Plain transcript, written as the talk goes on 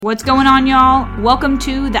What's going on, y'all? Welcome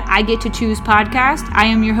to the I Get to Choose podcast. I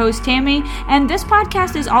am your host, Tammy, and this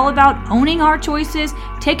podcast is all about owning our choices,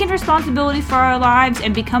 taking responsibility for our lives,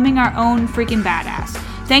 and becoming our own freaking badass.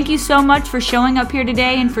 Thank you so much for showing up here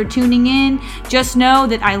today and for tuning in. Just know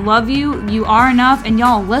that I love you, you are enough, and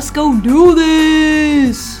y'all, let's go do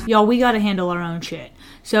this! Y'all, we gotta handle our own shit.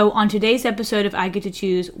 So on today's episode of I Get to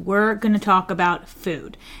Choose, we're going to talk about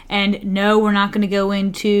food. And no, we're not going to go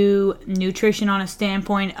into nutrition on a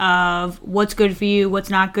standpoint of what's good for you,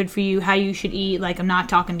 what's not good for you, how you should eat. Like, I'm not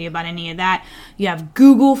talking to you about any of that. You have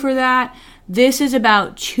Google for that. This is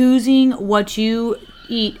about choosing what you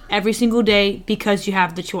eat every single day because you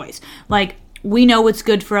have the choice. Like, we know what's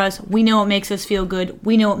good for us. We know what makes us feel good.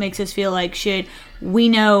 We know what makes us feel like shit. We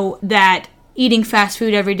know that eating fast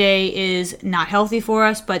food every day is not healthy for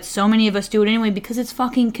us, but so many of us do it anyway because it's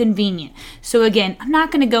fucking convenient. So again, I'm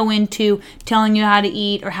not going to go into telling you how to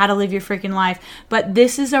eat or how to live your freaking life, but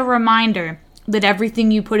this is a reminder that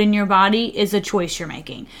everything you put in your body is a choice you're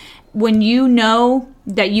making. When you know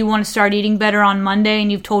that you want to start eating better on Monday and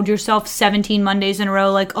you've told yourself 17 Mondays in a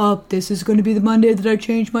row, like, oh, this is going to be the Monday that I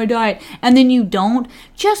change my diet, and then you don't,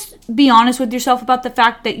 just be honest with yourself about the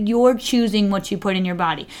fact that you're choosing what you put in your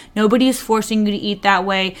body. Nobody is forcing you to eat that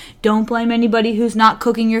way. Don't blame anybody who's not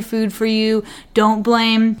cooking your food for you. Don't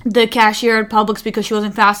blame the cashier at Publix because she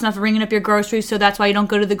wasn't fast enough ringing up your groceries, so that's why you don't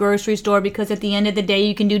go to the grocery store, because at the end of the day,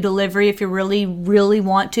 you can do delivery if you really, really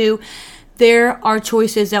want to. There are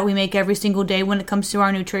choices that we make every single day when it comes to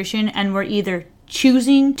our nutrition, and we're either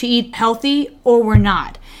choosing to eat healthy or we're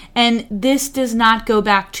not. And this does not go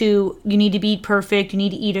back to you need to eat perfect, you need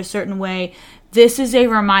to eat a certain way. This is a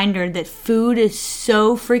reminder that food is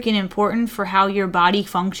so freaking important for how your body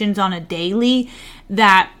functions on a daily,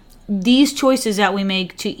 that these choices that we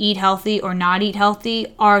make to eat healthy or not eat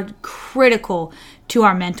healthy are critical to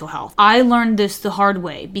our mental health. I learned this the hard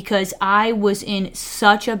way because I was in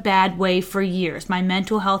such a bad way for years. My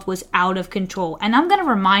mental health was out of control. And I'm going to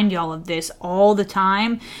remind y'all of this all the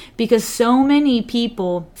time because so many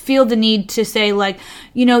people feel the need to say, like,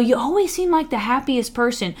 you know, you always seem like the happiest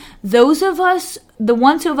person. Those of us, the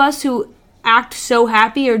ones of us who act so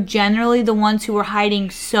happy are generally the ones who are hiding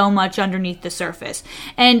so much underneath the surface.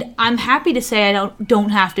 And I'm happy to say I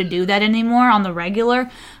don't have to do that anymore on the regular.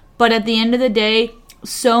 But at the end of the day,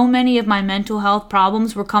 so many of my mental health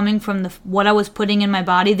problems were coming from what I was putting in my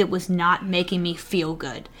body that was not making me feel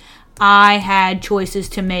good. I had choices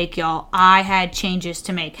to make, y'all. I had changes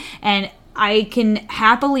to make. And I can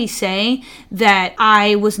happily say that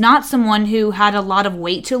I was not someone who had a lot of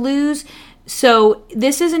weight to lose. So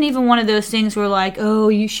this isn't even one of those things where like, oh,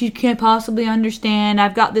 she can't possibly understand.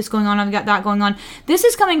 I've got this going on. I've got that going on. This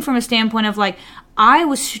is coming from a standpoint of like, I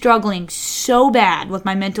was struggling so bad with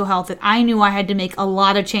my mental health that I knew I had to make a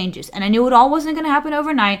lot of changes. And I knew it all wasn't going to happen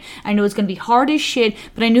overnight. I knew it was going to be hard as shit,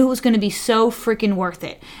 but I knew it was going to be so freaking worth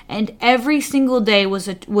it. And every single day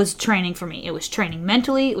was training for me. It was training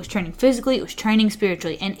mentally, it was training physically, it was training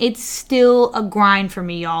spiritually. And it's still a grind for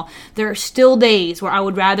me, y'all. There are still days where I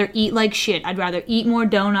would rather eat like shit. I'd rather eat more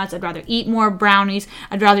donuts. I'd rather eat more brownies.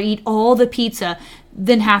 I'd rather eat all the pizza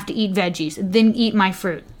than have to eat veggies, then eat my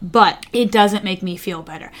fruit. But it doesn't make me feel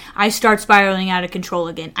better. I start spiraling out of control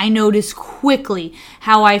again. I notice quickly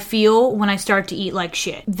how I feel when I start to eat like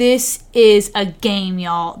shit. This is a game,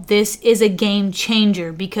 y'all. This is a game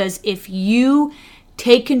changer because if you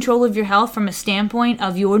take control of your health from a standpoint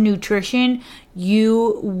of your nutrition,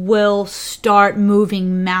 you will start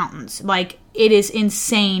moving mountains. Like, it is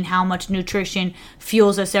insane how much nutrition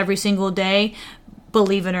fuels us every single day,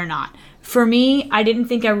 believe it or not. For me, I didn't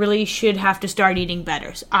think I really should have to start eating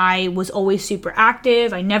better. I was always super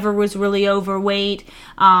active. I never was really overweight.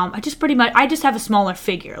 I just have a smaller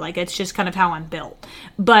figure. Like, it's just kind of how I'm built.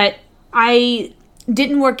 But I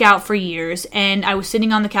didn't work out for years, and I was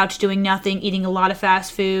sitting on the couch doing nothing, eating a lot of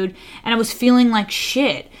fast food, and I was feeling like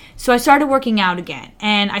shit. So I started working out again,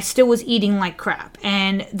 and I still was eating like crap.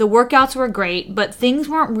 And the workouts were great, but things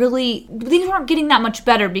weren't getting that much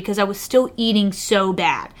better because I was still eating so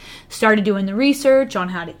bad. Started doing the research on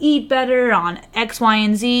how to eat better, on X, Y,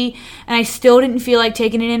 and Z, and I still didn't feel like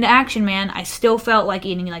taking it into action, man. I still felt like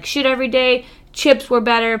eating like shit every day. Chips were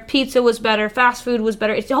better, pizza was better, fast food was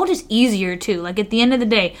better. It's all just easier too. Like, at the end of the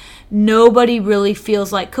day, nobody really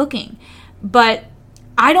feels like cooking. But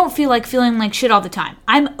I don't feel like feeling like shit all the time.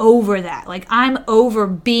 I'm over that. Like, I'm over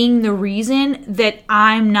being the reason that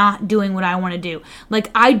I'm not doing what I want to do. Like,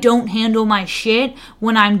 I don't handle my shit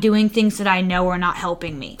when I'm doing things that I know are not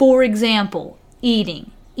helping me. For example,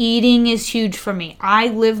 eating eating is huge for me. I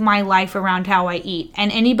live my life around how I eat.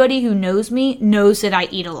 And anybody who knows me knows that I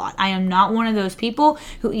eat a lot. I am not one of those people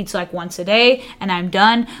who eats like once a day and I'm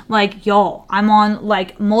done. Like, y'all, I'm on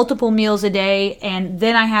like multiple meals a day and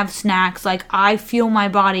then I have snacks. Like, I feel my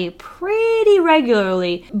body pretty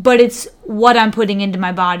regularly, but it's what I'm putting into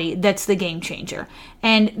my body that's the game changer.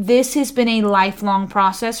 And this has been a lifelong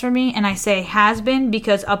process for me. And I say has been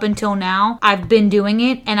because up until now, I've been doing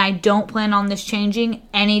it and I don't plan on this changing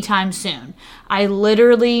anytime soon. I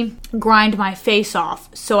literally grind my face off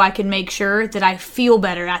so I can make sure that I feel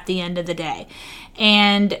better at the end of the day.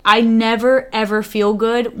 And I never, ever feel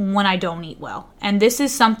good when I don't eat well. And this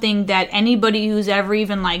is something that anybody who's ever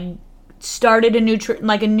even like started a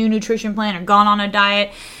new nutrition plan or gone on a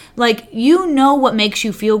diet, like, you know what makes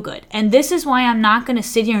you feel good. And this is why I'm not going to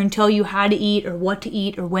sit here and tell you how to eat or what to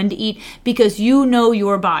eat or when to eat, because you know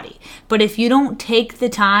your body. But if you don't take the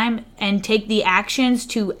time and take the actions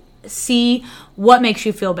to see what makes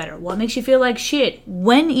you feel better, what makes you feel like shit,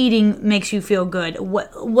 when eating makes you feel good,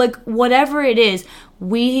 whatever it is,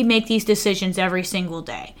 we make these decisions every single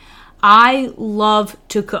day. I love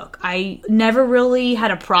to cook. I never really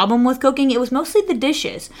had a problem with cooking. It was mostly the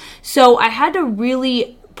dishes. So I had to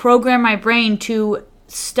really program my brain to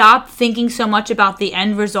stop thinking so much about the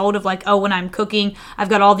end result of like, oh, when I'm cooking, I've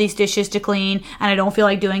got all these dishes to clean and I don't feel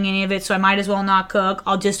like doing any of it, so I might as well not cook.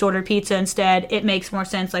 I'll just order pizza instead. It makes more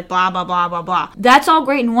sense, like blah, blah, blah, blah, blah. That's all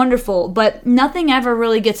great and wonderful, but nothing ever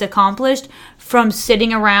really gets accomplished from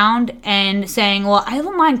sitting around and saying, well, I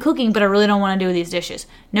don't mind cooking, but I really don't want to do these dishes.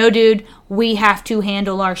 No, dude, we have to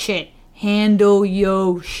handle our shit. Handle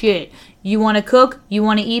yo shit. You want to cook? You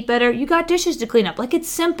want to eat better? You got dishes to clean up. Like, it's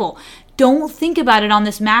simple. Don't think about it on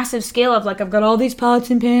this massive scale of like, I've got all these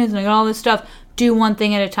pots and pans and I got all this stuff. Do one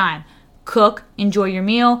thing at a time. Cook, enjoy your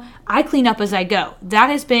meal. I clean up as I go.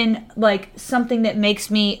 That has been like something that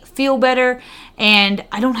makes me feel better and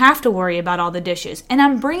I don't have to worry about all the dishes. And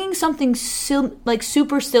I'm bringing something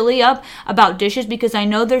super silly up about dishes because I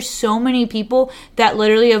know there's so many people that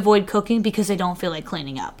literally avoid cooking because they don't feel like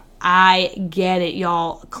cleaning up. I get it,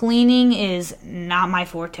 y'all. Cleaning is not my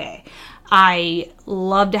forte. I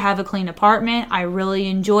love to have a clean apartment. I really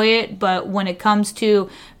enjoy it. But when it comes to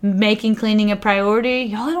making cleaning a priority,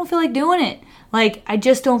 y'all, I don't feel like doing it. Like, I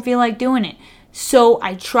just don't feel like doing it. So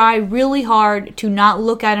I try really hard to not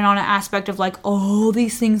look at it on an aspect of like, all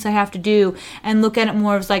these things I have to do, and look at it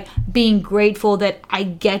more as like being grateful that I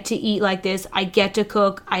get to eat like this. I get to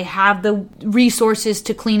cook. I have the resources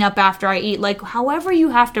to clean up after I eat. Like, however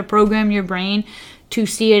you have to program your brain to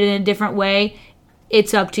see it in a different way,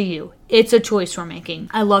 it's up to you. It's a choice we're making.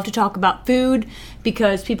 I love to talk about food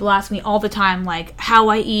because people ask me all the time, like, how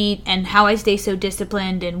I eat and how I stay so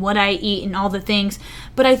disciplined and what I eat and all the things.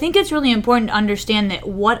 But I think it's really important to understand that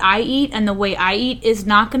what I eat and the way I eat is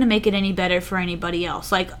not going to make it any better for anybody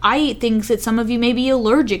else. Like, I eat things that some of you may be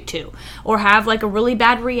allergic to or have like a really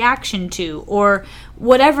bad reaction to or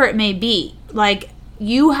whatever it may be. Like,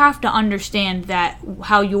 you have to understand that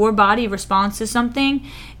how your body responds to something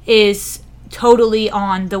is totally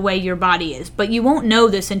on the way your body is. But you won't know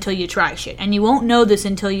this until you try shit. And you won't know this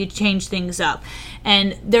until you change things up.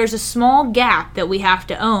 And there's a small gap that we have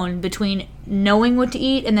to own between knowing what to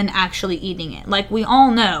eat and then actually eating it. Like, we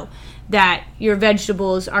all know that your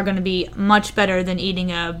vegetables are going to be much better than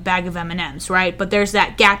eating a bag of M&Ms, right? But there's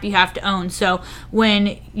that gap you have to own. So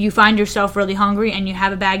when you find yourself really hungry and you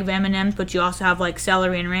have a bag of M&Ms, but you also have like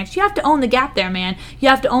celery and ranch, you have to own the gap there, man. You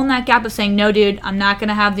have to own that gap of saying, no, dude, I'm not going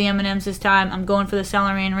to have the M&Ms this time. I'm going for the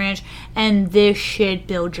celery and ranch. And this should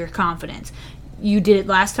build your confidence. You did it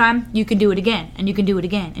last time, you can do it again, and you can do it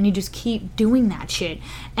again, and you just keep doing that shit.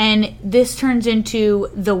 And this turns into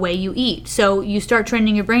the way you eat. So you start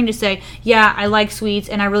training your brain to say, yeah, I like sweets,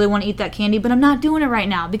 and I really want to eat that candy, but I'm not doing it right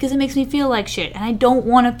now because it makes me feel like shit, and I don't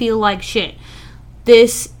want to feel like shit.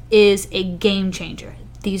 This is a game changer.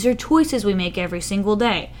 These are choices we make every single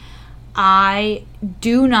day. I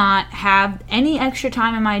do not have any extra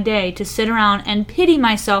time in my day to sit around and pity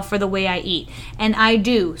myself for the way I eat. And I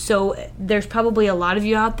do. So there's probably a lot of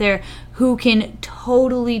you out there who can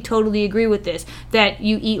totally agree with this. That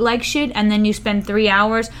you eat like shit and then you spend 3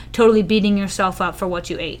 hours totally beating yourself up for what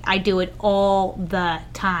you ate. I do it all the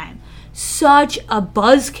time. Such a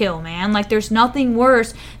buzzkill, man. Like, there's nothing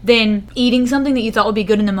worse than eating something that you thought would be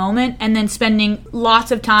good in the moment and then spending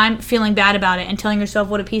lots of time feeling bad about it and telling yourself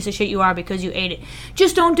what a piece of shit you are because you ate it.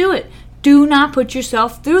 Just don't do it. Do not put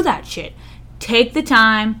yourself through that shit. Take the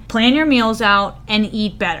time, plan your meals out, and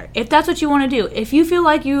eat better. If that's what you want to do. If you feel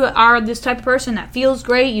like you are this type of person that feels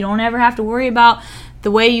great, you don't ever have to worry about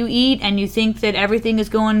the way you eat, and you think that everything is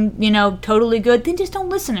going, totally good, then just don't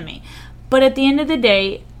listen to me. But at the end of the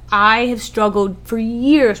day, I have struggled for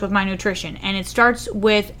years with my nutrition, and it starts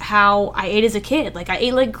with how I ate as a kid. Like, I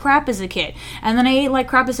ate like crap as a kid, and then I ate like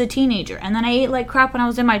crap as a teenager, and then I ate like crap when I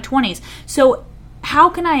was in my 20s. So how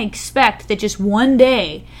can I expect that just one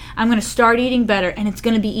day I'm going to start eating better and it's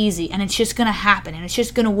going to be easy and it's just going to happen and it's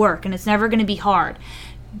just going to work and it's never going to be hard?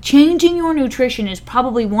 Changing your nutrition is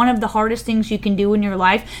probably one of the hardest things you can do in your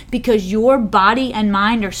life because your body and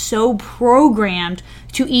mind are so programmed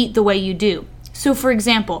to eat the way you do. So for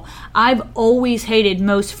example, I've always hated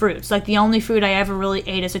most fruits. Like the only fruit I ever really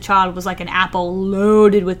ate as a child was like an apple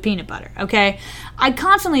loaded with peanut butter, okay? I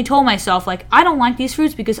constantly told myself, like, I don't like these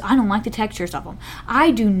fruits because I don't like the textures of them. I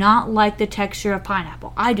do not like the texture of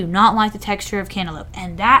pineapple. I do not like the texture of cantaloupe.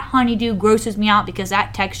 And that honeydew grosses me out because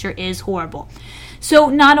that texture is horrible. So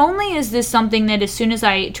not only is this something that as soon as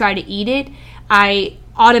I try to eat it, I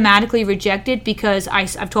automatically reject it because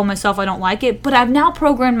I've told myself I don't like it, but I've now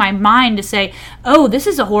programmed my mind to say, oh, this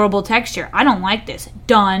is a horrible texture. I don't like this.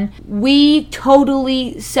 Done. We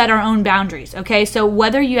totally set our own boundaries, okay? So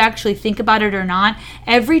whether you actually think about it or not,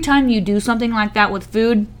 every time you do something like that with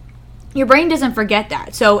food, your brain doesn't forget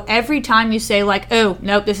that. So every time you say like, oh,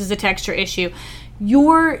 nope, this is a texture issue,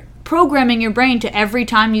 you're programming your brain to every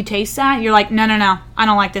time you taste that, you're like, no, I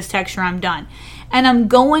don't like this texture, I'm done. And I'm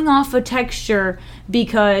going off a texture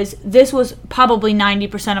because this was probably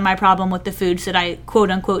 90% of my problem with the foods that I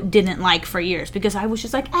quote unquote didn't like for years, because I was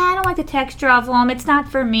just like, I don't like the texture of them, it's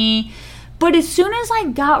not for me. But as soon as I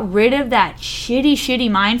got rid of that shitty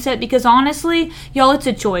mindset, because honestly, y'all, it's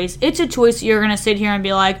a choice. It's a choice. You're going to sit here and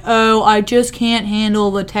be like, oh, I just can't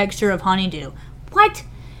handle the texture of honeydew. What?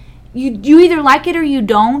 You either like it or you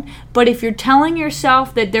don't, but if you're telling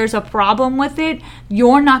yourself that there's a problem with it,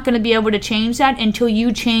 you're not going to be able to change that until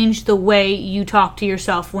you change the way you talk to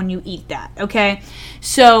yourself when you eat that, okay?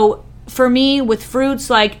 So for me, with fruits,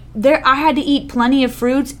 like, I had to eat plenty of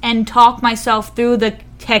fruits and talk myself through the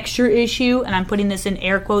texture issue, and I'm putting this in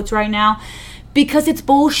air quotes right now, because it's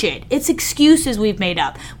bullshit. It's excuses we've made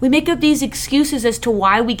up. We make up these excuses as to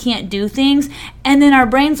why we can't do things, and then our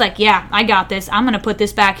brain's like, yeah, I got this. I'm going to put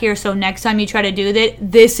this back here so next time you try to do that,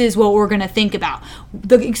 this is what we're going to think about.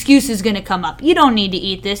 The excuse is going to come up. You don't need to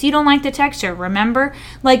eat this. You don't like the texture, remember?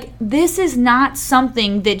 Like, this is not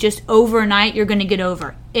something that just overnight you're going to get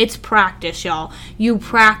over. It's practice, y'all. You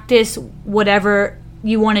practice whatever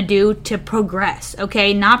you want to do to progress,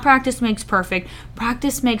 okay? Not practice makes perfect.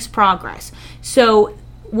 Practice makes progress. So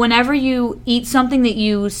whenever you eat something that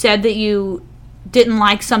you said that you didn't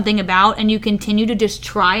like something about and you continue to just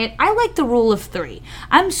try it, I like the rule of 3.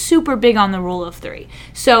 I'm super big on the rule of 3.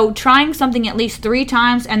 So trying something at least 3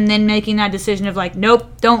 times and then making that decision of like,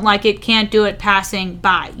 nope, don't like it, can't do it, passing,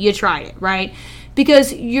 bye. You tried it, right?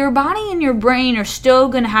 Because your body and your brain are still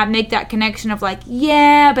going to make that connection of like,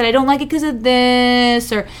 yeah, but I don't like it because of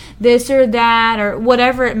this or that or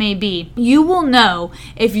whatever it may be. You will know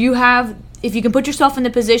if you can put yourself in the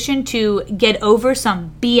position to get over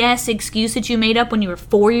some BS excuse that you made up when you were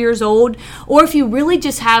 4 years old, or if you really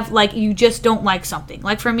just have, like, you just don't like something.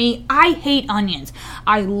 Like for me, I hate onions.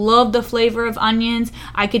 I love the flavor of onions.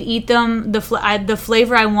 I could eat them, the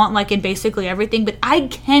flavor I want, like in basically everything, but I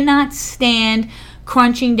cannot stand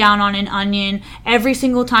crunching down on an onion. Every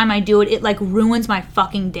single time I do it, it like ruins my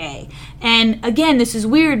fucking day. And again, this is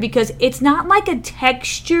weird because it's not like a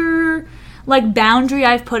texture like boundary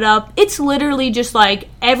I've put up. It's literally just like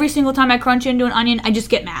every single time I crunch into an onion, I just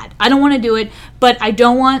get mad. I don't want to do it, but I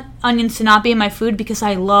don't want onions to not be in my food because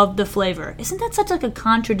I love the flavor. Isn't that such like a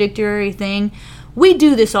contradictory thing? We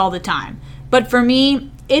do this all the time. But for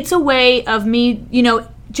me, it's a way of me,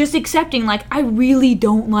 just accepting, like, I really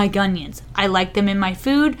don't like onions. I like them in my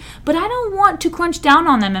food, but I don't want to crunch down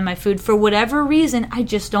on them in my food. For whatever reason, I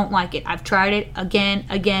just don't like it. I've tried it again,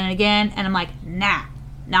 and I'm like, nah,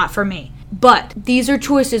 not for me. But these are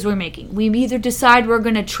choices we're making. We either decide we're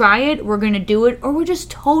going to try it, we're going to do it, or we're just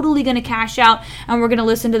totally going to cash out and we're going to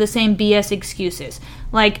listen to the same BS excuses.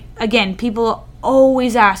 Like, again, people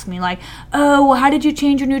always ask me, like, oh, well, how did you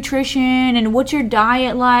change your nutrition and what's your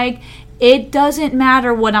diet like? It doesn't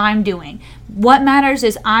matter what I'm doing. What matters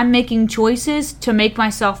is I'm making choices to make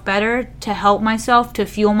myself better, to help myself, to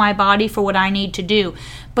fuel my body for what I need to do.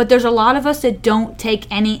 But there's a lot of us that don't take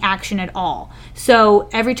any action at all. So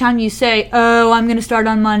every time you say, oh, I'm going to start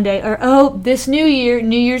on Monday, or oh, this New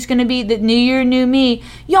Year's going to be the New Year, New Me,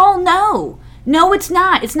 y'all know. No, it's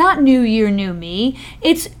not. It's not New Year, New Me.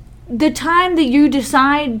 It's the time that you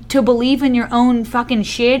decide to believe in your own fucking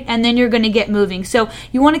shit, and then you're going to get moving. So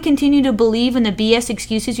you want to continue to believe in the BS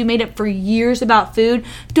excuses you made up for years about food.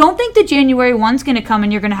 Don't think that January 1's going to come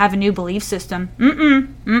and you're going to have a new belief system.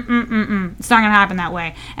 It's not going to happen that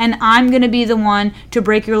way. And I'm going to be the one to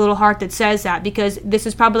break your little heart that says that, because this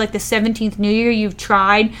is probably like the 17th New Year you've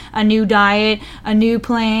tried a new diet, a new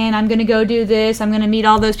plan. I'm going to go do this. I'm going to meet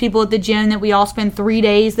all those people at the gym that we all spend 3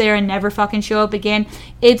 days there and never fucking show up again.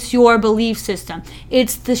 It's your belief system.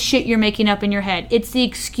 It's the shit you're making up in your head. It's the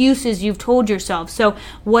excuses you've told yourself. So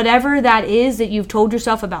whatever that is that you've told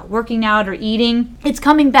yourself about working out or eating, it's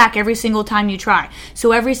coming back every single time you try.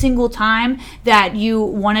 So every single time that you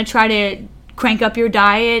want to try to crank up your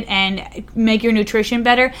diet and make your nutrition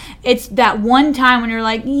better, it's that one time when you're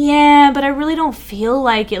like, yeah, but I really don't feel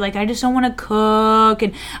like it. Like, I just don't want to cook,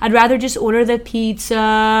 and I'd rather just order the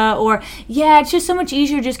pizza, or yeah, it's just so much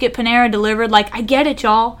easier, just get Panera delivered. Like, I get it,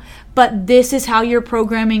 y'all. But this is how you're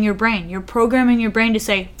programming your brain. You're programming your brain to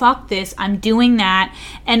say, fuck this, I'm doing that.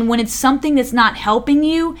 And when it's something that's not helping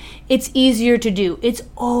you, it's easier to do. It's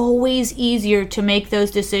always easier to make those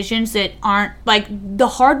decisions that aren't, like, the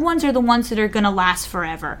hard ones are the ones that are going to last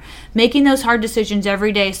forever. Making those hard decisions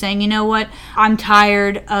every day, saying, you know what, I'm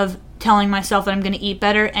tired of telling myself that I'm going to eat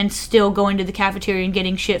better and still going to the cafeteria and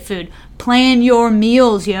getting shit food. Plan your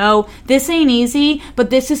meals, yo. This ain't easy, but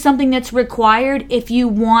this is something that's required if you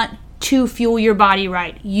want to fuel your body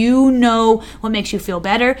right. You know what makes you feel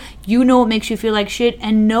better. You know what makes you feel like shit,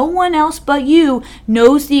 and no one else but you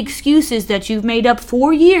knows the excuses that you've made up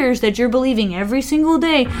for years that you're believing every single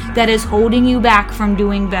day that is holding you back from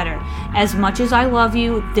doing better. As much as I love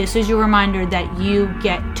you, this is your reminder that you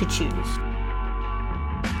get to choose.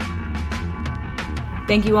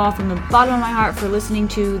 Thank you all from the bottom of my heart for listening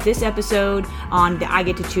to this episode on the I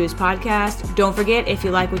Get to Choose podcast. Don't forget, if you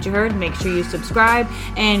like what you heard, make sure you subscribe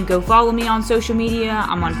and go follow me on social media.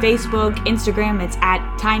 I'm on Facebook, Instagram. It's at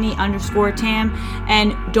tiny_Tam.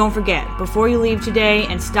 And don't forget, before you leave today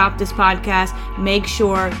and stop this podcast, make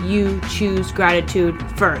sure you choose gratitude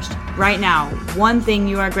first. Right now, one thing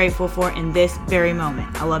you are grateful for in this very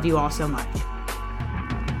moment. I love you all so much.